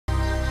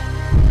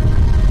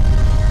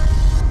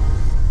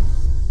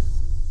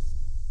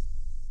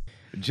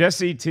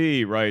Jesse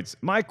T writes,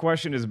 my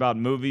question is about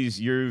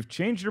movies you've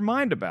changed your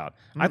mind about.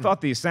 I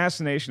thought the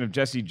assassination of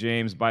Jesse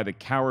James by the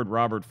coward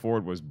Robert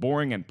Ford was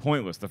boring and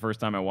pointless the first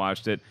time I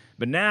watched it,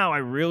 but now I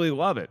really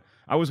love it.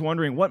 I was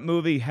wondering, what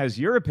movie has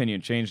your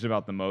opinion changed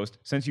about the most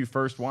since you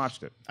first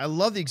watched it? I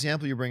love the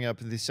example you bring up,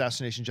 the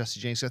assassination of Jesse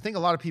James. I think a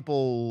lot of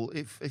people,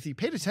 if you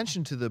paid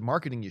attention to the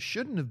marketing, you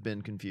shouldn't have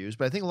been confused.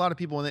 But I think a lot of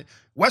people, when they,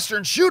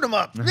 Western, shoot 'em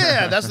up.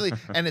 Yeah, that's the,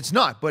 and it's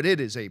not, but it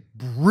is a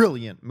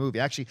brilliant movie.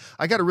 Actually,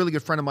 I got a really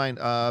good friend of mine,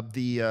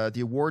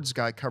 the awards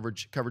guy,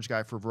 coverage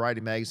guy for Variety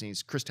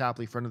magazines, Chris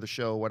Tapley, friend of the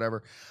show,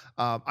 whatever.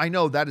 I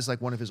know that is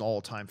like one of his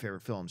all-time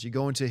favorite films. You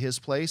go into his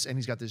place, and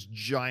he's got this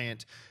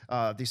giant,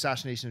 the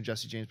assassination of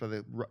Jesse James by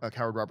the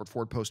coward Robert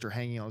Ford poster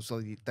hanging on,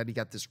 so that he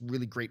got this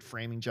really great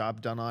framing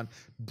job done on.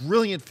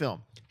 Brilliant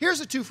film. Here's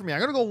the two for me. I'm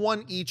going to go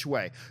one each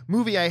way.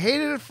 Movie I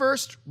hated at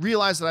first,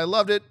 realized that I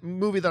loved it.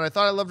 Movie that I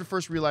thought I loved at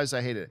first, realized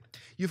I hated it.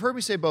 You've heard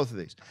me say both of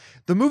these.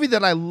 The movie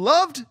that I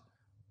loved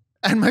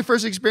and my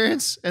first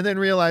experience, and then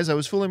realized I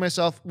was fooling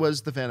myself,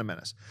 was The Phantom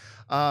Menace.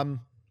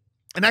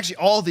 And actually,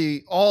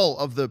 all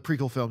of the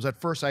prequel films.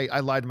 At first, I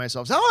lied to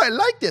myself. Oh, I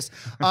like this.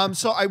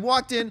 So I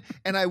walked in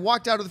and I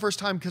walked out of the first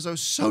time because I was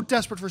so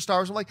desperate for Star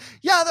Wars. I'm like,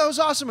 yeah, that was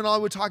awesome. And all I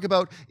would talk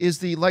about is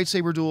the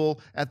lightsaber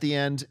duel at the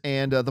end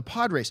and the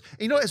pod race.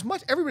 And, you know, as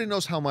much everybody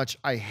knows how much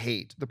I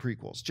hate the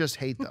prequels, just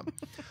hate them.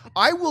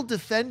 I will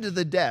defend to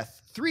the death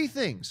three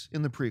things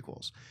in the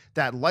prequels: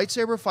 that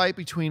lightsaber fight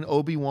between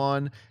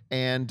Obi-Wan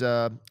and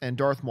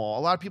Darth Maul.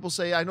 A lot of people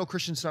say, I know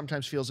Christian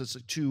sometimes feels it's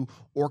too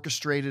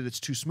orchestrated, it's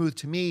too smooth.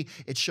 To me,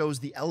 it shows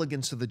the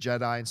elegance of the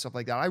Jedi and stuff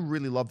like that. I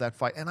really love that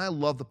fight, and I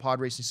love the pod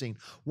racing scene.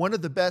 One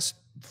of the best,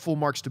 full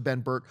marks to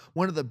Ben Burt,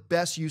 one of the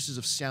best uses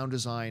of sound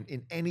design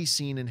in any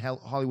scene in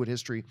Hollywood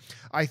history,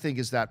 I think,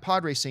 is that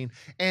pod race scene.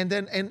 And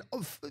then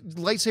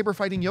lightsaber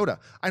fighting Yoda.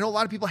 I know a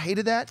lot of people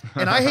hated that,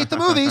 and I hate the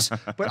movies,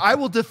 but I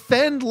will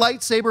defend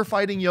lightsaber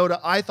fighting Yoda.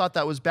 I thought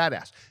that was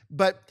badass.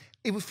 But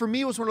it was, for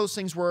me, it was one of those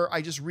things where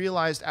I just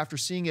realized after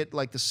seeing it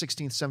like the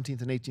 16th,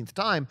 17th, and 18th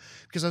time,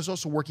 because I was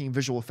also working in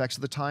visual effects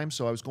at the time,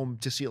 so I was going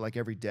to see it like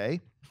every day,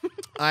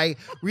 I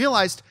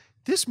realized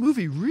this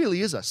movie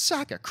really is a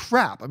sack of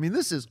crap. I mean,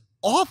 this is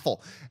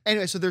awful.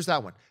 Anyway, so there's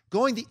that one.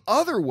 Going the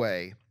other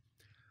way,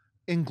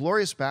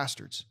 Inglourious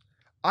Bastards.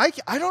 I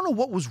don't know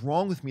what was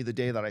wrong with me the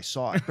day that I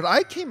saw it, but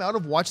I came out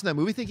of watching that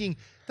movie thinking,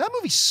 that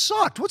movie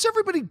sucked. What's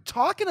everybody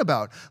talking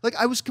about? Like,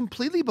 I was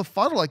completely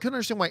befuddled. I couldn't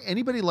understand why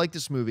anybody liked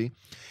this movie.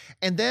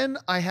 And then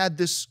I had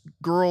this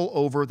girl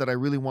over that I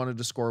really wanted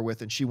to score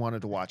with, and she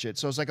wanted to watch it.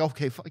 So I was like,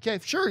 okay,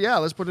 sure, yeah,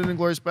 let's put it in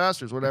Inglourious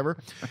Bastards, whatever.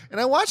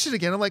 And I watched it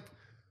again. I'm like,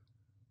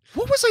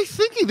 what was I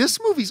thinking? This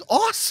movie's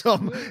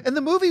awesome. And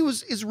the movie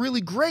is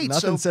really great.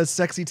 Nothing says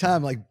sexy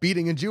time like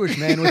beating a Jewish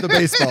man with a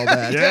baseball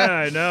bat. Yeah,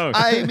 I know.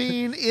 I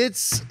mean,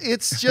 it's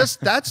just,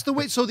 that's the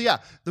way. So yeah,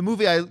 the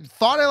movie I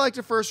thought I liked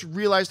at first,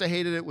 realized I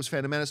hated it, was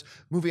Phantom Menace.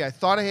 Movie I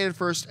thought I hated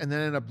first and then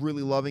ended up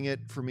really loving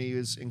it, for me,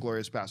 is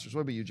Inglourious Bastards.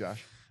 What about you,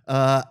 Josh?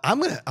 I'm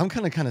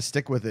gonna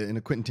stick with it in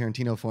a Quentin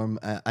Tarantino form.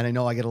 And I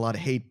know I get a lot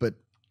of hate, but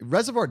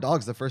Reservoir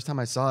Dogs, the first time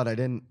I saw it, I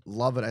didn't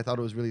love it. I thought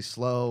it was really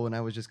slow, and I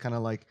was just kind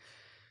of like,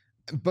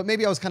 but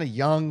maybe I was kind of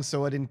young,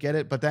 so I didn't get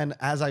it. But then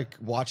as I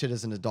watch it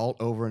as an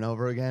adult over and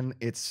over again,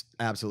 it's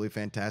absolutely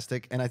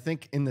fantastic. And I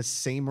think in the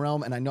same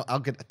realm, and I know I'll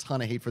get a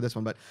ton of hate for this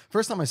one, but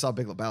first time I saw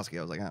Big Lebowski,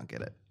 I was like, I don't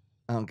get it.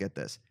 I don't get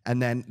this.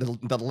 And then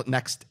the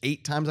next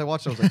 8 times I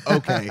watched it, I was like,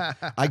 okay,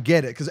 I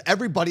get it. Because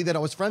everybody that I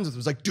was friends with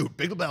was like, dude,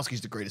 Big Lebowski's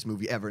the greatest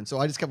movie ever. And so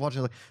I just kept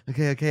watching, like,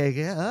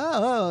 okay.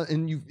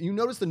 And you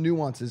notice the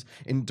nuances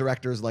in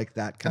directors like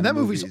that kind of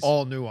movies. And that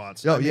movie's all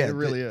nuanced. Oh, I mean, yeah. It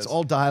really is. It's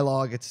all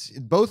dialogue. It's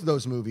both of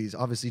those movies,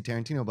 obviously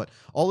Tarantino, but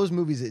all those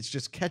movies, it's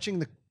just catching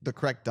the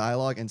correct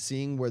dialogue and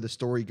seeing where the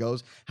story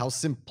goes, how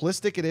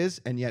simplistic it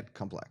is and yet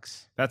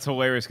complex. That's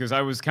hilarious, because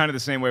I was kind of the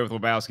same way with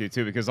Lebowski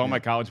too, because all my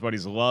college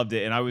buddies loved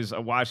it, and I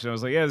watched it, I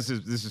was like, yeah, this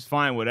is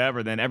fine,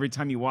 whatever. Then every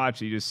time you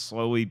watch it, you just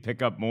slowly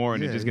pick up more,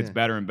 and it just gets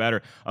better and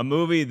better. A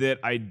movie that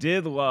I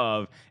did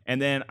love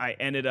and then I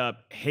ended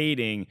up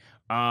hating,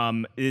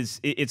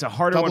 it's a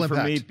harder Double one for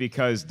Impact. me,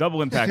 because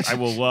Double Impact I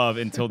will love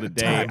until the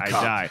day I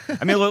die.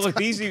 I mean, look,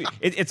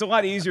 it's a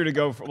lot easier to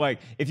go for, like,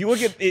 if you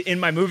look at in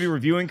my movie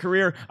reviewing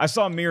career, I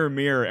saw Mirror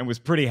Mirror and was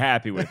pretty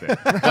happy with it.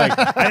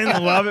 Like, I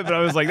didn't love it, but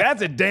I was like,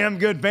 that's a damn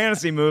good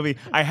fantasy movie.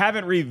 I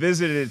haven't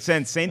revisited it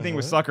since. Same thing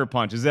with Sucker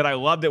Punch, is that I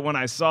loved it when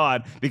I saw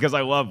it because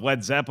I love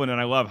Led Zeppelin and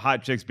I love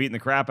hot chicks beating the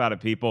crap out of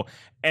people.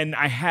 And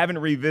I haven't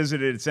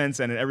revisited it since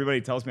then, and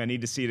everybody tells me I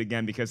need to see it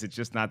again because it's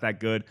just not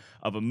that good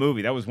of a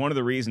movie. That was one of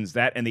the reasons,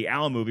 that and the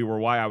Allen movie, were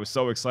why I was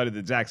so excited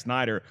that Zack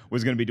Snyder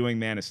was going to be doing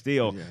Man of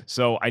Steel. Yeah.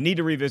 So I need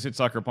to revisit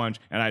Sucker Punch,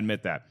 and I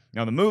admit that.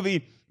 Now, the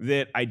movie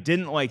that I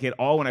didn't like at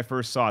all when I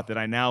first saw it, that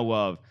I now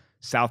love,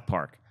 South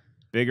Park.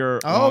 Bigger,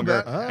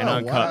 longer, and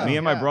uncut. Wow. Me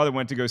and my brother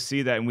went to go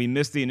see that, and we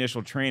missed the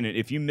initial train. And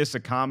if you miss a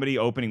comedy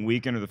opening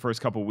weekend or the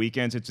first couple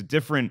weekends, it's a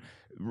different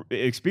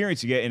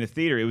experience you get in a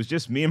theater. It was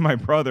just me and my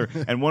brother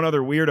and one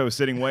other weirdo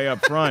sitting way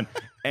up front.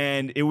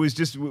 And it was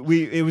just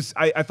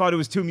I thought it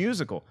was too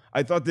musical.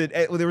 I thought that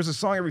there was a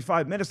song every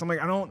 5 minutes. I'm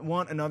like, I don't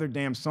want another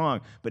damn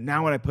song. But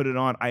now when I put it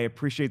on, I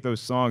appreciate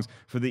those songs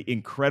for the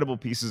incredible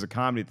pieces of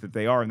comedy that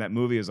they are. And that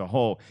movie as a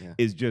whole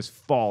is just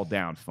fall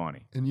down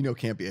funny. And you know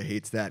Campia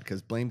hates that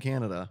because blame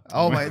Canada.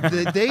 Oh my!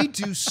 They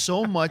do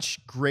so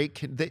much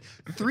great.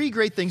 Three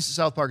great things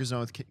South Park is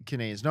known with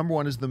Canadians. Number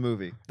one is the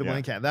movie, The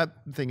Blame Canada.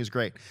 That thing is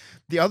great.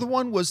 The other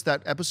one was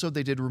that episode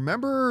they did.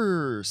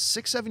 Remember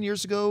 6-7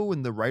 years ago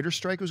when the writer's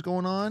strike was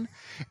going on,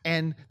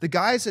 and the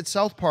guys at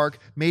South Park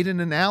made an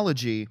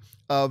analogy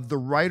of the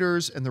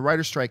writers and the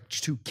writer's strike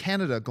to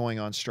Canada going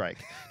on strike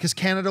because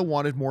Canada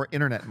wanted more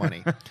internet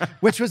money,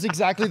 which was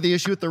exactly the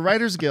issue with the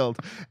Writers Guild.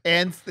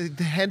 And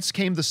hence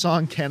came the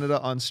song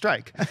Canada on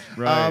Strike,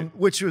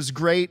 which was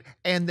great.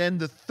 And then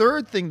the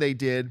third thing they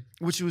did,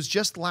 which was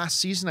just last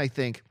season, I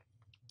think,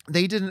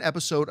 they did an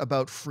episode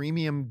about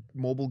freemium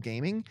mobile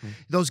gaming,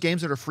 those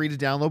games that are free to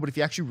download, but if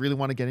you actually really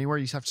want to get anywhere,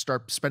 you just have to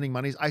start spending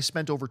money. I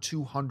spent over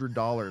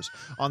 $200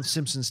 on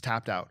Simpsons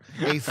Tapped Out,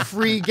 a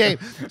free game.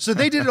 So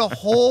they did a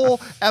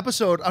whole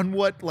episode on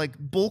what like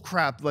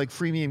bullcrap like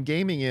freemium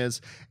gaming is,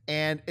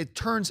 and it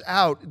turns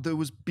out that it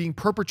was being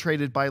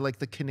perpetrated by like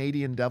the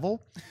Canadian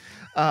devil.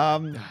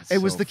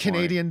 It was the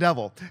Canadian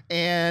devil,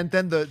 and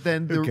then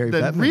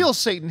the real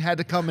Satan had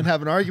to come and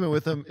have an argument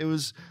with him. It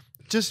was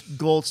just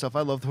gold stuff.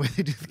 I love the way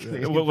they do the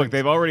Canadian Look,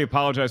 they've already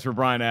apologized for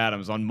Bryan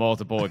Adams on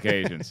multiple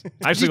occasions.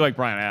 I actually like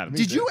Bryan Adams.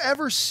 Did you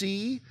ever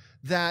see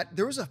that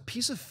there was a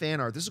piece of fan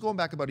art? This is going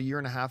back about a year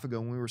and a half ago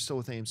when we were still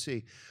with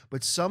AMC,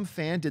 but some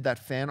fan did that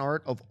fan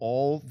art of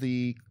all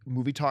the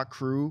Movie Talk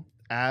crew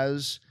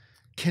as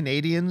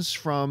Canadians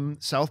from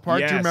South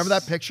Park. Yes. Do you remember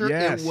that picture?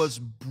 Yes. It was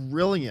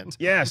brilliant.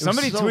 Yeah,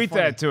 somebody tweet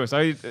that to us.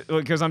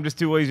 Because I'm just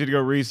too lazy to go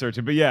research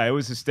it. But yeah, it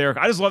was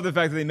hysterical. I just love the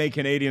fact that they make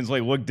Canadians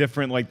like look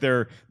different, like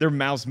their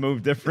mouths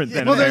move different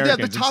than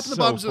Americans. The top and the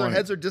bottoms of their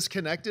heads are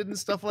disconnected and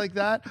stuff like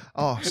that.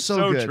 Oh,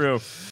 so good. True.